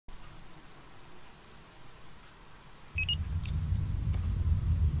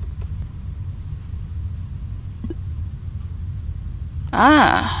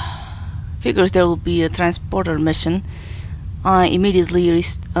Figures there will be a transporter mission. I immediately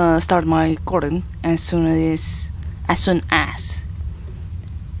start my recording as soon as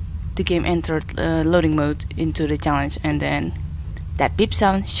the game entered loading mode into the challenge, and then that beep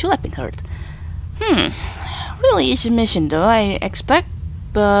sound should have been heard. Really easy mission though, I expect,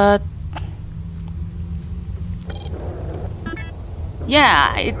 but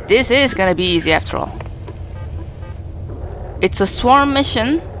yeah, this is gonna be easy after all. It's a swarm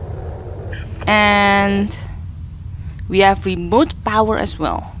mission, and we have remote power as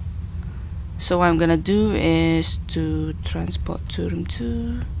well. So what I'm gonna do is to transport to room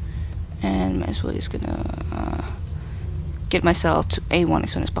 2, and might as well just gonna get myself to A1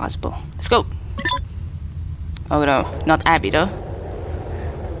 as soon as possible. Let's go! Oh no, not Abby though.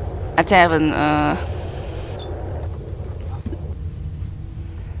 I haven't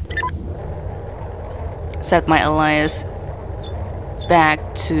set my alias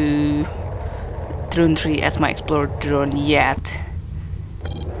back to drone 3 as my explorer drone yet.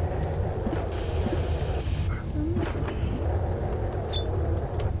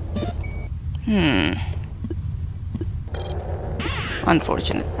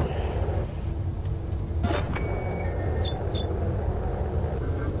 Unfortunate.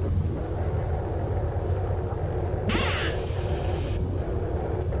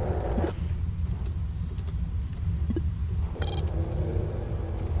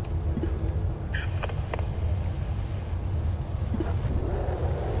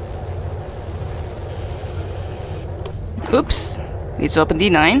 Oops, let's open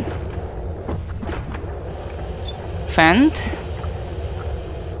D9. Vent.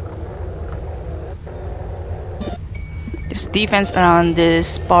 There's defense around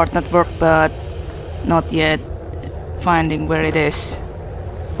this part network, but not yet finding where it is.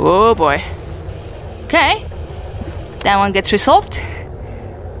 Oh boy. Okay, that one gets resolved.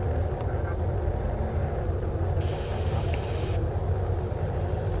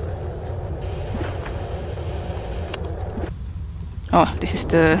 Oh, this is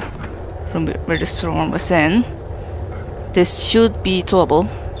the room where the storm was in. This should be tollable.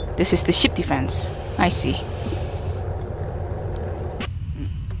 This is the ship defense. I see.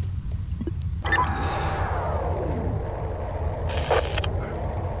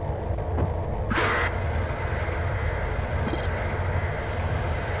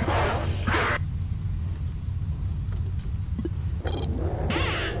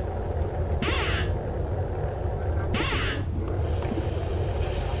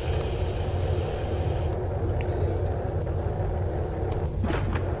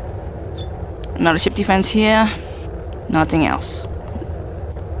 Another ship defense here. Nothing else.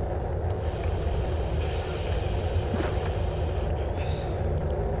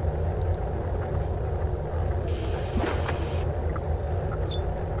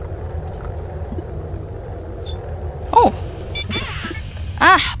 Oh!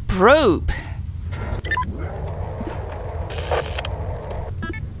 Probe!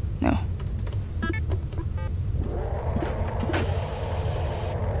 No.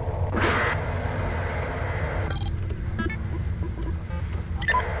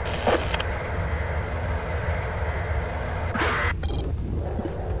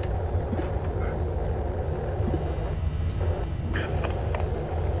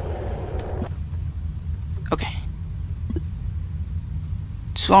 Okay.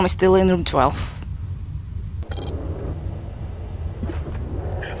 Swarm is still in room 12.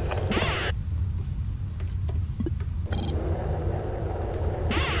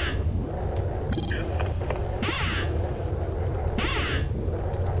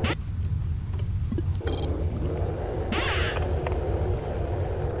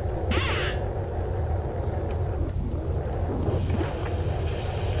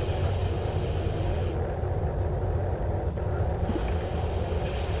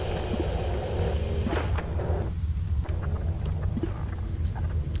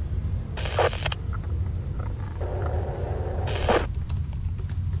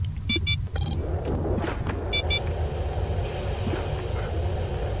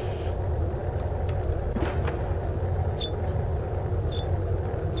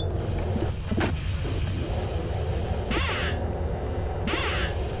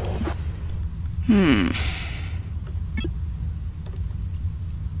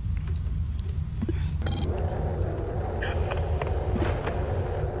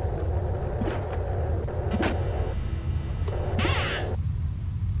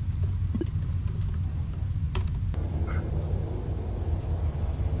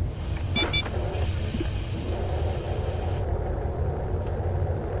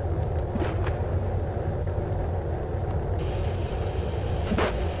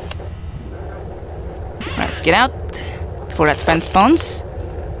 Let's get out before that fence spawns.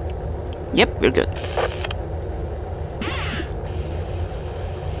 Yep, we're good.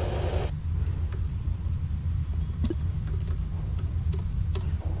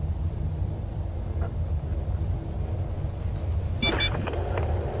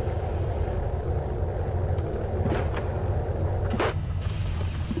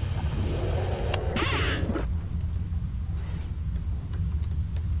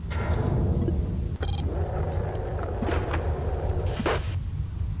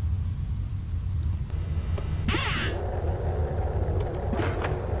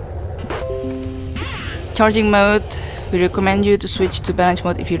 Charging mode. We recommend you to switch to balance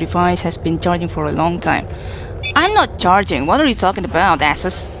mode if your device has been charging for a long time. I'm not charging. What are you talking about,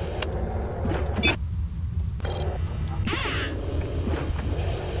 asses?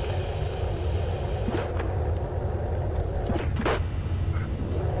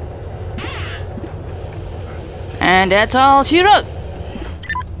 And that's all she wrote.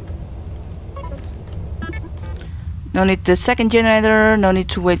 No need the second generator, no need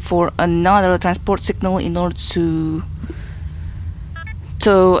to wait for another transport signal in order to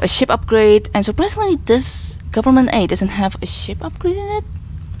a ship upgrade. And surprisingly, this government A doesn't have a ship upgrade in it.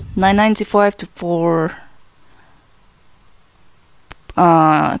 995 to 4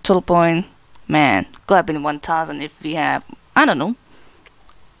 total point. Man, could have been 1000 if we have, I don't know,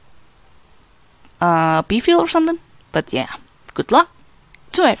 B-fuel or something. But yeah, good luck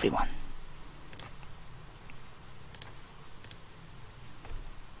to everyone.